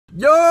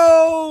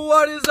Yo,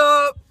 what is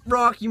up?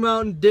 Rocky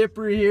Mountain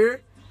Dipper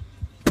here.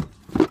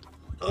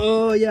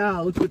 Oh yeah,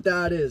 look what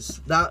that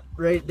is. That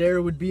right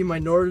there would be my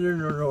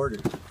northern order.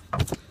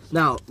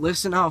 Now,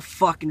 listen how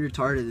fucking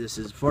retarded this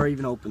is before I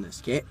even open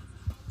this, okay?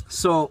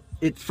 So,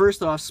 it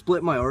first off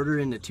split my order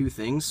into two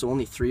things, so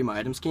only 3 of my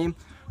items came.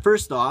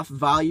 First off,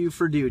 value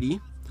for duty,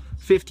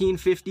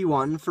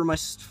 $15.51 for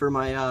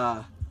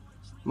my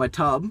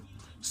tub,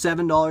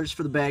 $7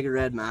 for the bag of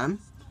Red Man,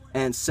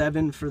 and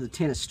 $7 for the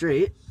tin of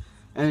straight.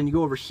 And then you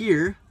go over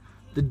here,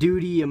 the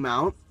duty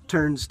amount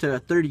turns to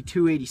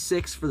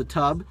 $32.86 for the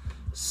tub,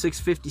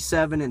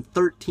 $6.57 and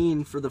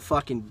 $13 for the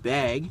fucking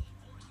bag.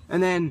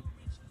 And then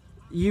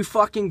you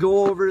fucking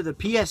go over the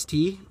PST.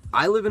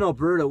 I live in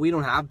Alberta, we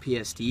don't have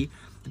PST. The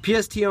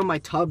PST on my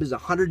tub is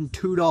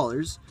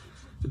 $102.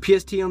 The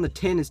PST on the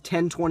tin is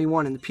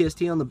 $10.21 and the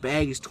PST on the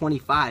bag is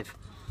 $25.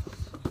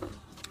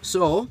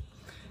 So,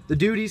 the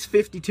duty's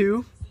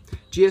 $52,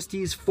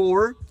 GST is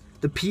 $4,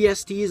 the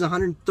PST is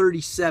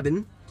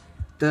 $137.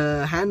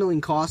 The handling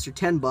costs are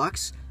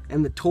 $10,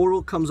 and the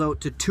total comes out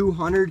to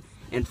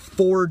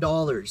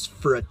 $204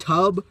 for a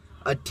tub,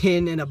 a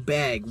tin, and a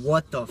bag.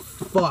 What the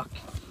fuck?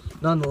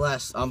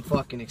 Nonetheless, I'm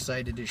fucking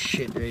excited as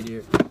shit right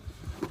here.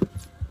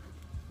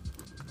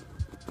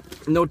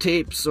 No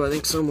tape, so I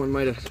think someone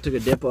might have took a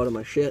dip out of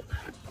my shit.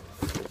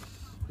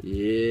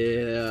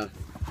 Yeah.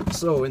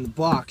 So in the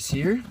box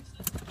here,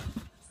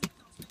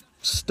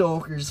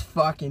 Stokers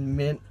fucking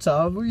Mint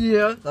tub.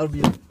 Yeah, that'll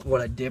be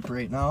what I dip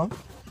right now.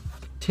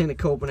 Tin of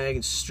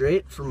Copenhagen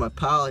straight for my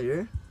pal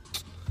here.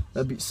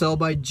 That'd be sell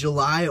by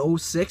July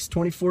 06,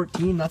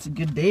 2014. That's a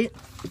good date.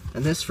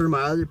 And this for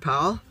my other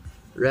pal,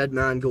 Red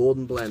Man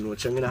Golden Blend,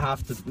 which I'm gonna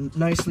have to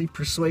nicely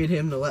persuade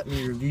him to let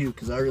me review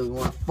because I really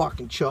want a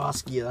fucking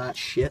chosky of that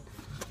shit.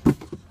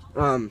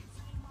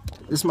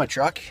 This is my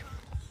truck.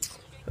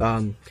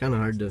 Kind of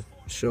hard to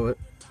show it.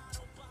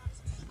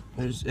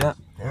 There's yeah.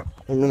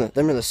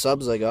 Them are the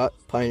subs I got.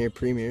 Pioneer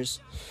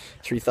Premiers,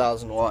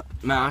 3,000 watt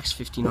max,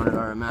 1500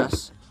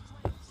 RMS.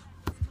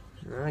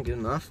 Alright, good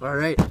enough.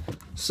 Alright,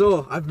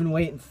 so I've been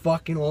waiting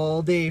fucking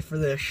all day for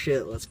this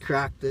shit. Let's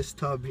crack this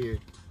tub here.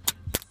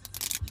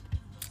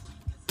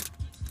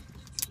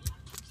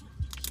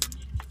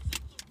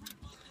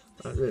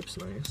 That rip's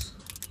nice.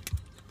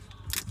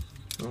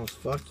 Oh,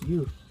 fuck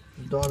you.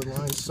 Dotted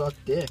lines suck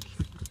dick.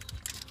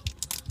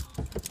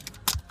 Oh,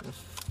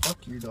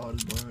 fuck your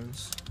dotted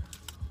lines.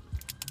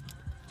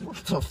 What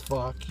the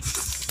fuck?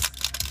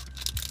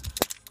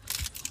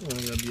 It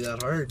ain't gonna be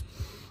that hard.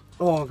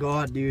 Oh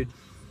god, dude.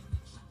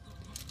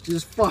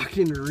 Just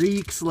fucking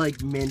reeks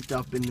like mint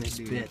up in this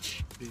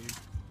bitch.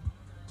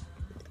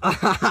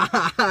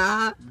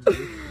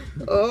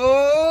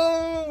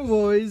 Oh,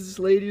 boys,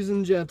 ladies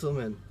and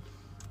gentlemen.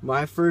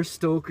 My first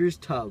Stokers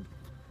tub.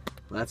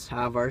 Let's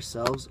have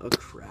ourselves a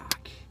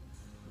crack.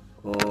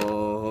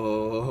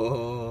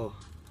 Oh.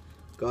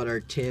 Got our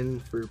tin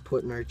for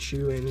putting our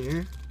chew in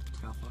here.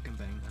 I'll fucking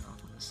bang that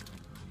off on the side.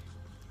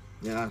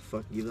 Yeah,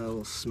 fuck, give that a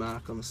little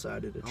smack on the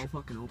side of it. I'll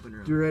fucking open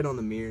her up. Do right on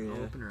the mirror, yeah.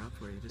 I'll open her up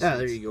for you. Yeah,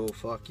 there you go,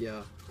 fuck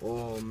yeah.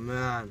 Oh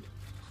man.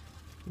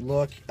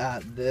 Look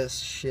at this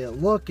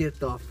shit. Look at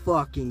the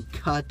fucking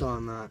cut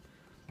on that.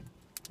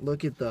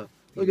 Look at the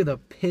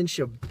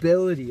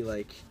pinchability,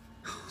 like,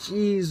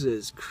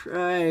 Jesus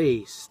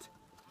Christ.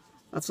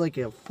 That's like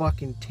a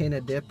fucking tin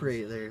of dip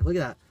right there. Look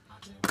at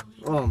that.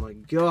 Oh my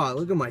god,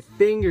 look at my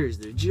fingers.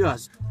 They're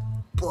just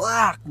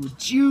black with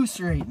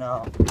juice right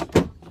now.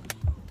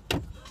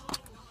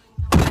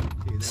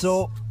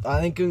 So, I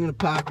think I'm gonna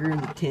pack her in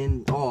the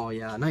tin. Oh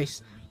yeah,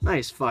 nice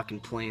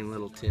fucking plain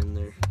little tin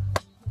there.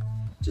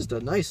 Just a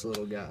nice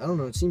little guy. I don't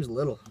know, it seems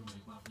little.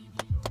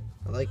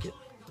 I like it.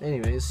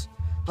 Anyways,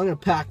 I'm gonna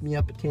pack me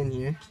up a tin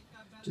here,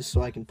 just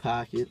so I can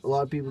pack it. A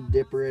lot of people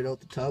dip right out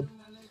the tub.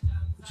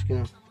 I'm just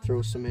gonna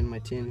throw some in my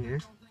tin here.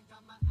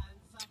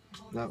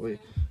 That way,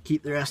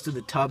 keep the rest of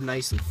the tub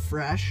nice and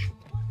fresh.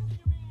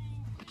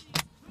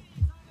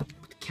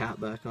 Put the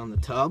cap back on the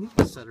tub,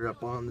 set her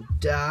up on the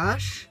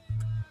dash.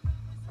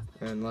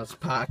 And let's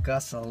pack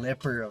us a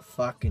lipper of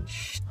fucking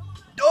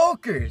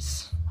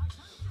Stokers.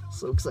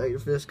 So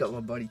excited for this. Got my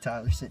buddy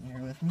Tyler sitting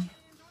here with me.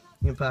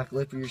 You gonna pack a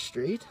lipper your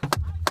straight?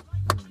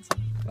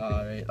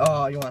 Alright.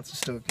 Oh, you want some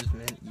Stokers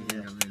Mint?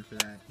 Yeah, I'm in for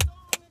that.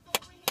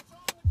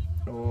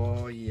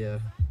 Oh yeah.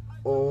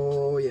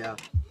 Oh yeah.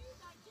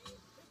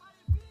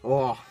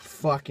 Oh,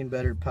 fucking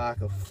better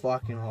pack a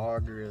fucking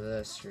hogger of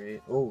this,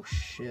 right? Oh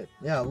shit.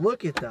 Yeah,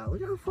 look at that.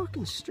 Look how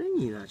fucking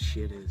stringy that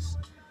shit is.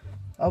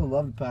 I would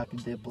love to pack a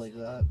dip like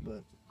that,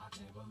 but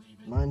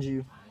mind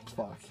you,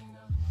 fuck.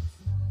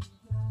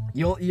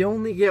 You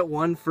only get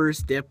one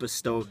first dip of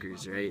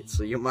Stokers, right?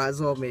 So you might as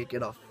well make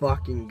it a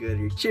fucking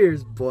gooder.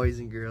 Cheers, boys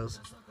and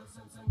girls.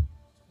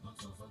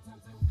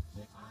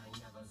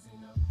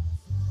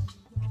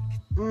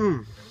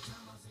 Mmm.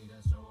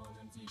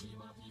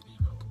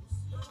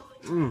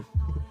 Mmm.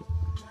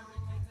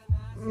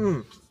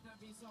 Mmm.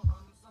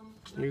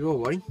 There you go,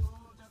 buddy.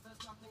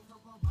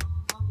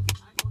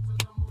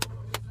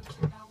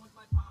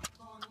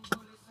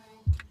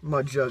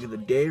 Mud jug of the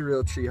day,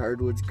 Real Tree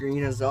Hardwoods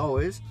green as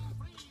always.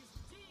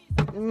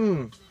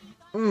 Mmm.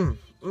 Mmm.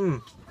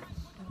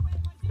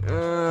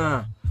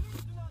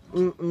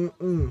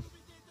 Mmm.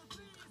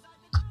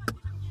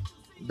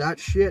 That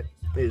shit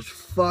is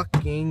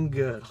fucking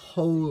good.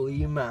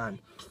 Holy man.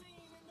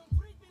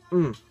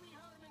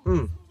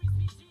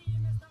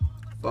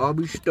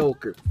 Bobby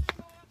Stoker.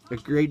 A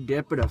great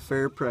dip at a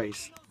fair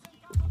price.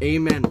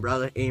 Amen,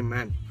 brother.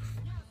 Amen.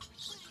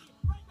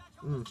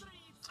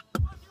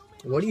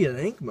 What do you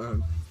think,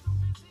 man?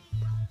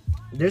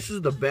 This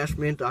is the best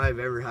mint I've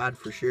ever had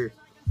for sure.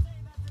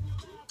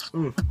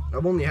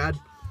 I've only had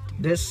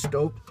this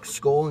Stoke,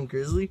 Skull, and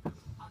Grizzly.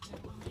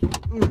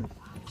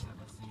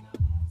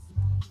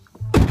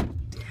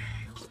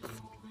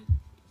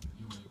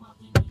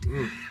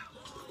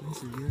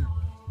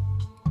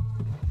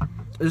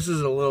 This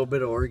is a little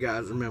bit of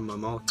orgasm in my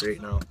mouth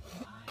right now.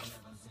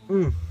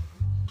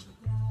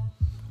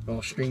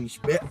 Oh, stringy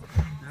spit.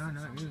 No,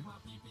 not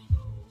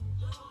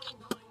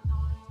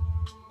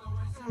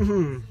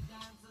really.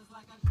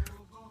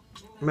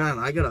 Man,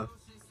 I got a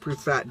pretty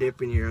fat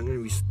dip in here. I'm gonna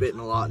be spitting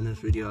a lot in this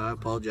video. I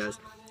apologize.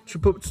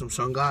 Should put some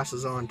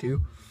sunglasses on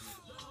too.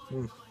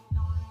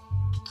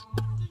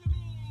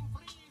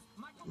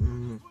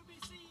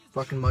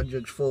 Fucking mud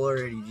jug's full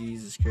already.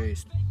 Jesus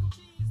Christ.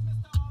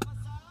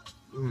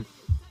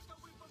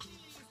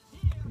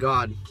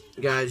 God,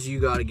 guys, you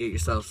gotta get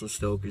yourself some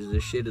Stokers.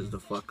 This shit is the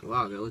fucking.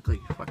 Wow, I look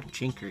like a fucking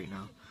chink right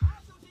now.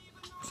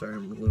 Sorry,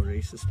 I'm a little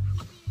racist.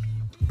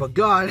 But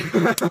God.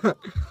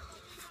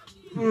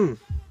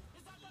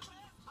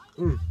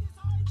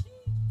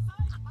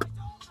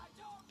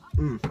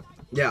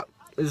 Yeah,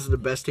 this is the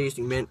best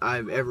tasting mint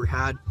I've ever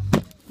had.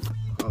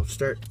 I'll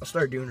start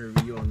doing a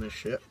review on this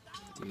shit.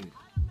 Dude.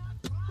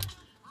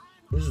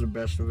 This is the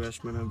best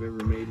investment I've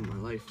ever made in my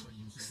life.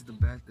 This is the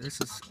best. This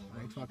is,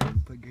 I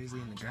fucking put Grizzly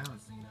in the ground.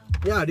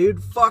 Yeah,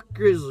 dude, fuck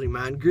Grizzly,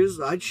 man.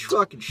 Grizzly, I'd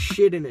fucking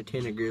shit in a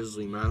tin of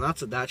Grizzly, man.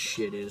 That's what that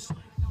shit is.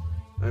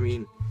 I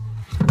mean,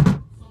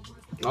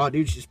 oh,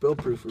 dude, she's spill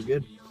proof. We're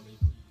good.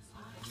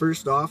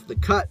 First off, the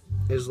cut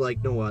is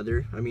like no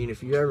other. I mean,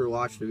 if you ever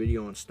watched the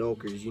video on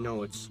Stokers, you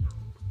know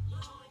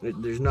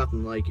there's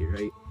nothing like it,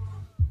 right?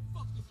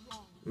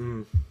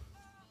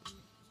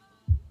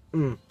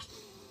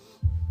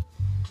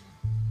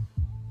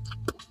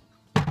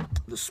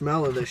 The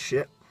smell of this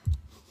shit.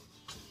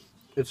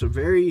 It's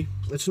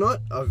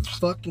not a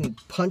fucking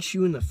punch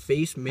you in the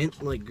face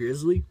mint like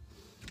Grizzly.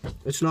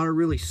 It's not a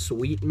really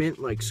sweet mint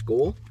like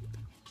Skull.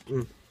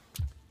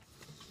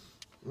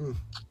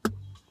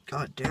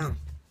 God damn.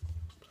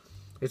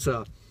 It's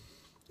a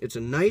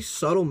nice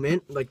subtle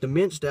mint. Like the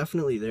mint's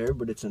definitely there,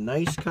 but it's a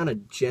nice kind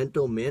of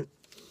gentle mint.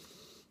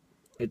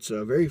 It's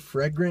very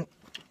fragrant.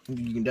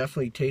 You can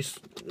definitely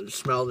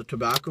smell the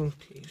tobacco.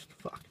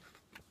 Fuck.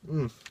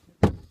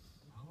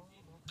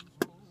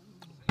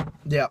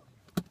 Yeah.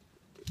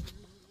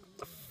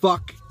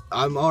 Fuck.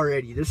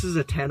 This is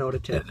a 10 out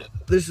of 10.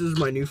 This is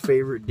my new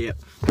favorite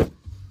dip.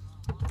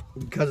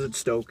 Because it's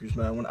Stokers,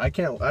 man.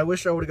 I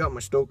wish I would have got my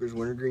Stokers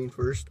wintergreen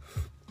first.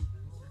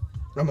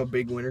 I'm a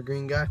big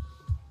wintergreen guy.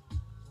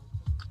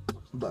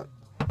 But,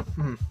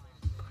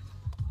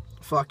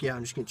 fuck yeah,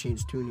 I'm just gonna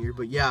change the tune here.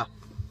 But yeah.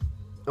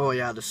 Oh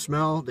yeah, the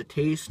smell, the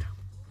taste.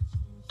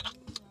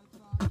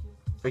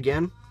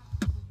 Again.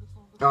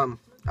 I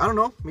don't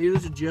know. Maybe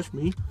this is just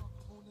me.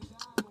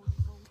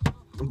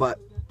 But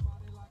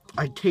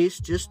I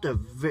taste just a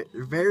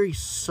very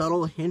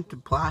subtle hint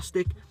of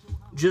plastic.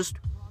 Just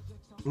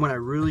when I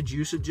really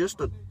juice it, just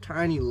a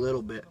tiny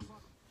little bit.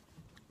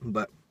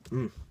 But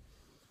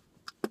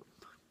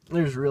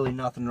there's really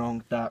nothing wrong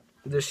with that.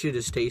 This shit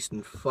is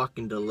tasting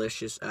fucking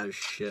delicious as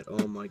shit.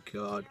 Oh my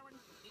god.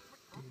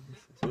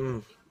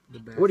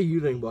 What do you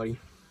think, buddy?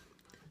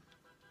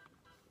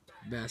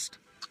 Best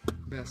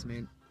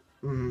mint.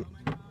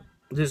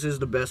 This is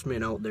the best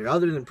mint out there,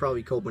 other than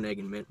probably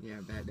Copenhagen mint. Yeah,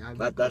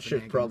 that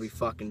shit's probably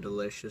fucking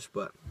delicious,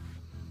 but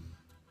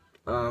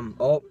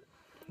oh,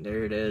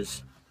 there it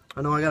is.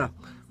 I know I got a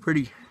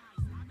pretty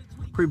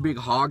big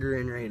hogger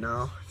in right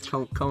now. It's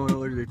coming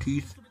over the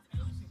teeth.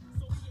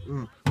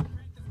 And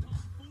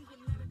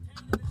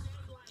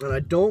I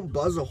don't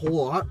buzz a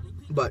whole lot,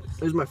 but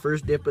this is my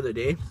first dip of the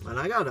day, and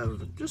I got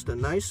just a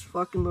nice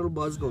fucking little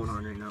buzz going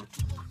on right now.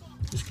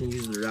 Just gonna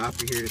use the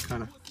wrapper here to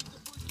kind of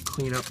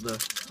clean up the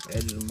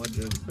edge of the mud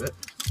jug a bit.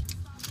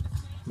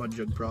 Mud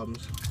jug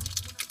problems.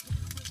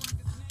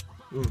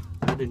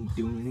 That didn't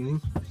do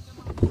anything.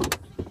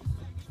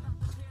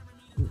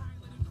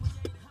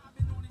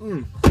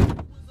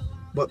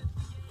 But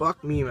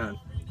fuck me, man.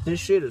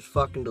 This shit is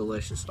fucking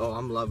delicious. Oh,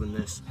 I'm loving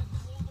this.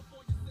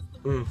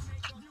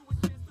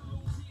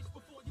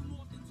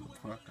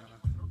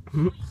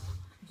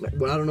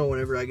 But I don't know,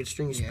 whenever I get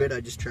stringy spit, I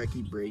just try to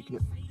keep breaking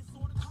it.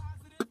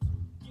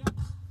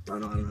 I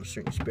don't have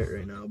stringy spit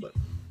right now, but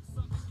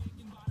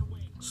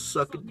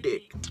suck a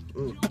dick.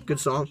 Good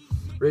song.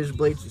 Razor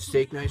blades and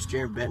steak knives,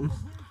 Jared Benton.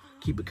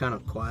 Keep it kind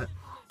of quiet.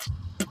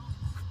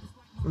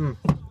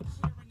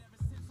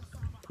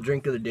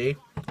 Drink of the day,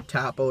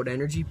 Tap Out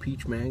Energy,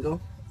 peach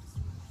mango.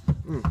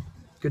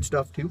 Good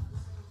stuff too.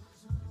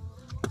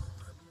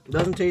 It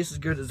doesn't taste as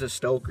good as the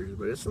Stokers,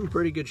 but it's some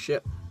pretty good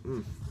shit.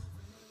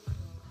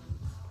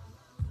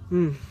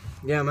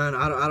 Yeah, man,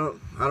 I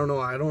don't know.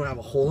 I don't have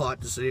a whole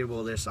lot to say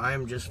about this. I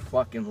am just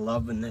fucking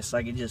loving this.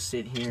 I could just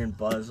sit here and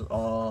buzz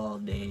all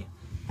day.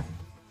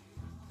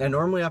 And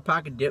normally I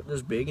pack a dip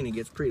this big and it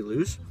gets pretty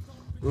loose.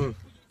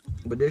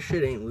 But this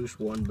shit ain't loose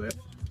one bit.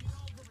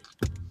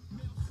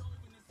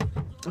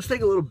 Let's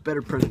take a little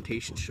better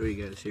presentation to show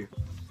you guys here.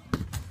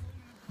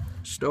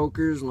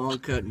 Stokers long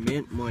cut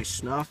mint moist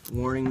snuff.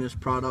 Warning: this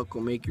product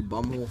will make your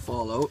bumhole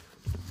fall out.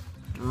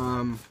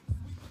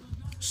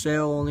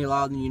 Sale only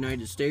allowed in the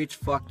United States.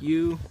 Fuck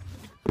you.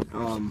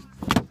 Oh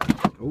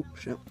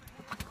shit.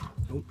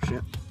 Oh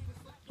shit.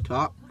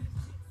 Top.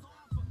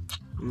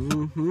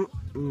 And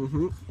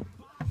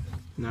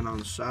then on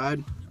the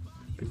side,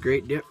 a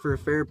great dip for a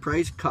fair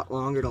price. Cut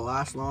longer to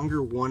last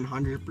longer.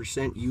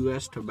 100%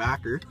 US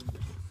tobacco.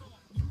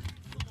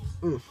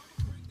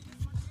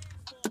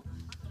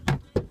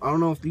 I don't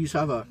know if these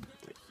have a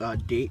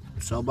date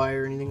sell by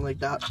or anything like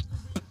that.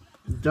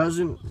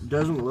 Doesn't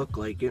look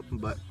like it,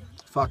 but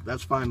fuck,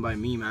 that's fine by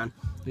me, man.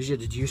 This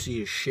shit's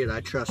juicy as shit. I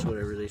trust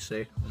whatever they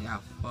say. Yeah,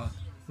 fuck.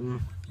 I've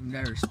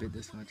never spit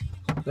this much.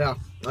 Yeah,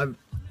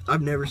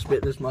 I've never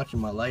spit this much in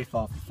my life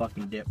off a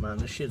fucking dip, man.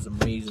 This shit's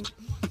amazing.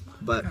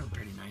 But got a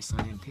pretty nice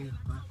on it too.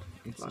 Fuck.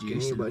 It's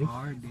juicy buddy.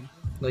 hard, dude.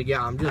 Like,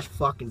 yeah, I'm just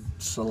fucking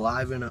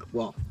saliving up,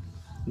 well,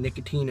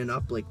 nicotining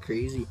up like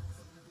crazy.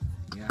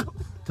 Yeah.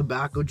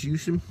 Tobacco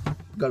juicing.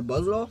 Got a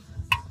buzz at all?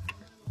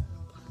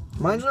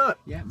 Mine's not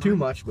too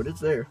much, but it's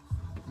there.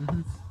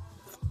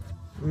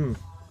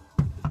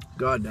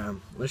 God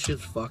damn, this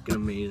shit's fucking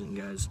amazing,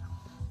 guys.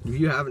 If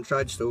you haven't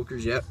tried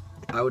Stokers yet,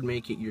 I would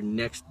make it your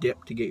next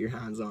dip to get your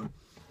hands on.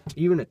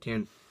 Even a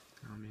 10.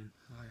 Oh man,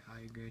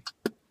 I agree.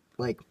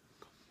 Like,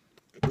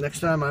 next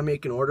time I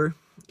make an order,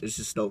 it's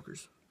just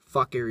Stokers.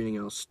 Fuck everything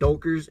else.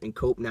 Stokers and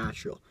Cope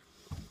Natural.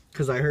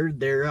 Because I heard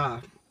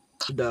they're,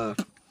 the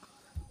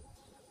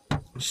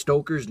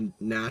Stokers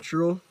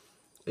Natural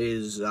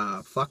is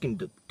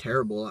fucking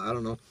terrible. I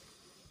don't know.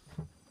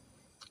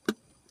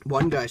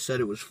 One guy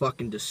said it was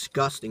fucking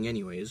disgusting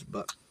anyways,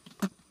 but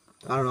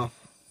I don't know.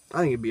 I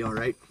think it'd be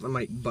alright. I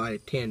might buy a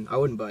tin. I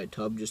wouldn't buy a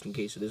tub just in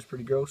case it is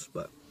pretty gross,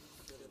 but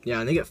yeah,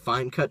 and they get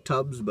fine cut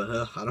tubs, but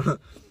I don't know.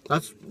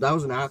 That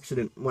was an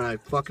accident when I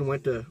fucking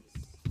went to,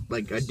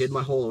 like, I did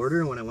my whole order,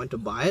 and when I went to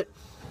buy it,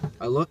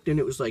 I looked and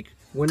it was like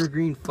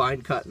wintergreen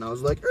fine cut, and I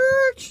was like,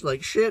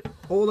 like shit,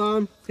 hold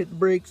on, hit the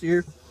brakes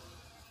here.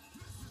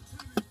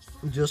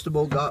 Just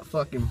about got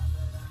fucking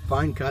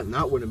fine cut, and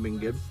that would have been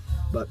good,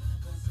 but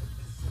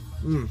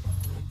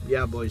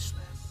yeah, boys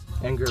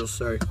and girls,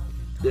 sorry.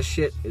 This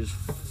shit is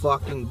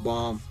fucking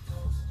bomb.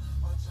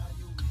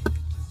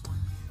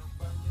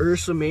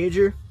 Ursa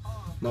Major,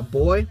 my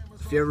boy,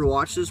 if you ever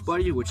watch this,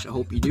 buddy, which I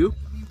hope you do,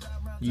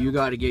 you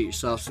gotta get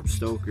yourself some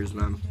Stokers,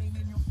 man.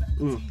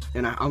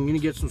 And I'm gonna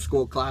get some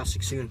Skull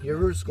Classic soon. You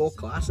ever heard of Skull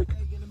Classic?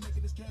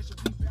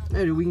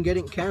 Yeah, dude, we can get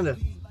it in Canada.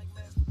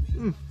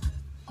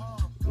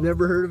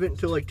 Never heard of it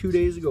until like 2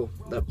 days ago.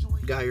 That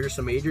guy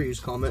Ursa Major, he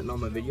was commenting on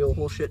my video a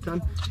whole shit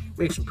ton.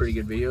 Makes some pretty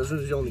good videos.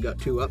 He's only got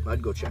 2 up.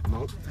 I'd go check him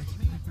out.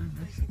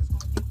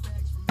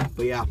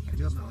 But yeah. Can I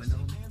do it my window?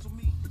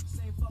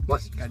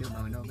 What? Can I do it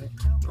my window a bit?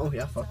 Oh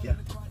yeah, fuck yeah.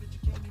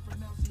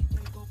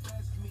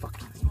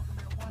 Fuck.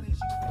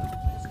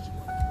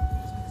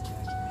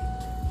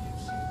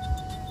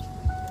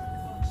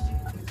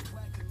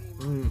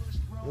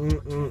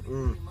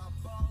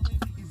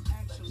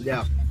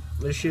 Yeah,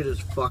 this shit is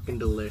fucking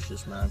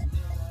delicious, man.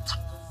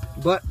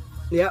 But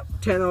yeah,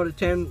 10 out of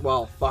 10.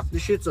 Well, fuck,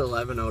 this shit's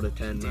 11 out of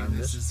 10, man. Damn,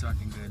 this is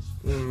fucking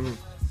good.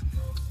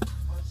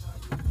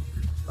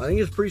 I think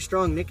it's pretty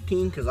strong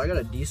nicotine because I got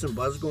a decent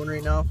buzz going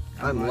right now.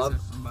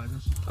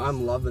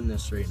 I'm loving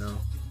this right now.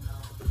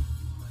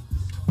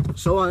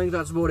 So I think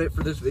that's about it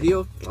for this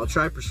video. I'll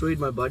try to persuade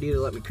my buddy to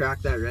let me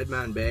crack that Red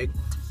Man bag.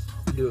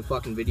 Do a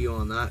fucking video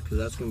on that because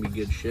that's gonna be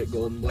good shit.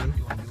 Golden blend.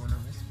 You want to do one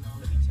on this?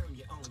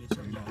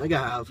 I think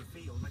I have,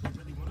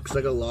 because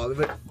I got a log of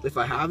it. If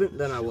I haven't,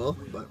 then I will,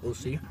 but we'll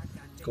see.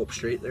 Go up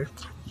straight there.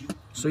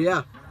 So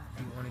yeah.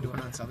 You want to do one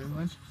on Southern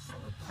blend?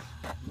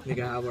 I think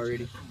I have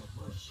already.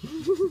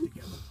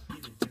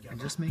 I'm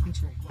just making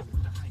sure.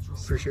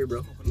 For sure,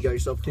 bro. You got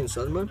yourself a tin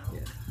Southern blend?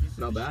 Yeah.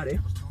 Not bad, eh?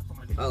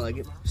 I like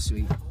it.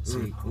 Sweet.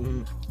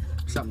 Something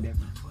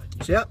different.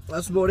 So yeah,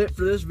 that's about it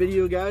for this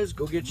video, guys.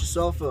 Go get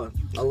yourself a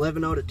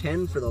 11 out of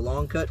 10 for the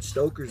long cut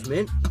Stokers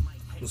Mint.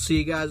 We'll see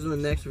you guys in the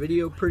next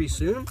video pretty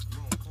soon.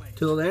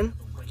 Till then,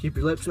 keep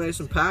your lips nice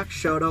and packed.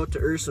 Shout out to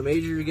Ursa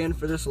Major again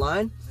for this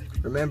line.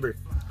 Remember,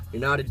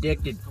 you're not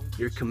addicted,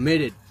 you're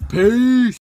committed. Peace!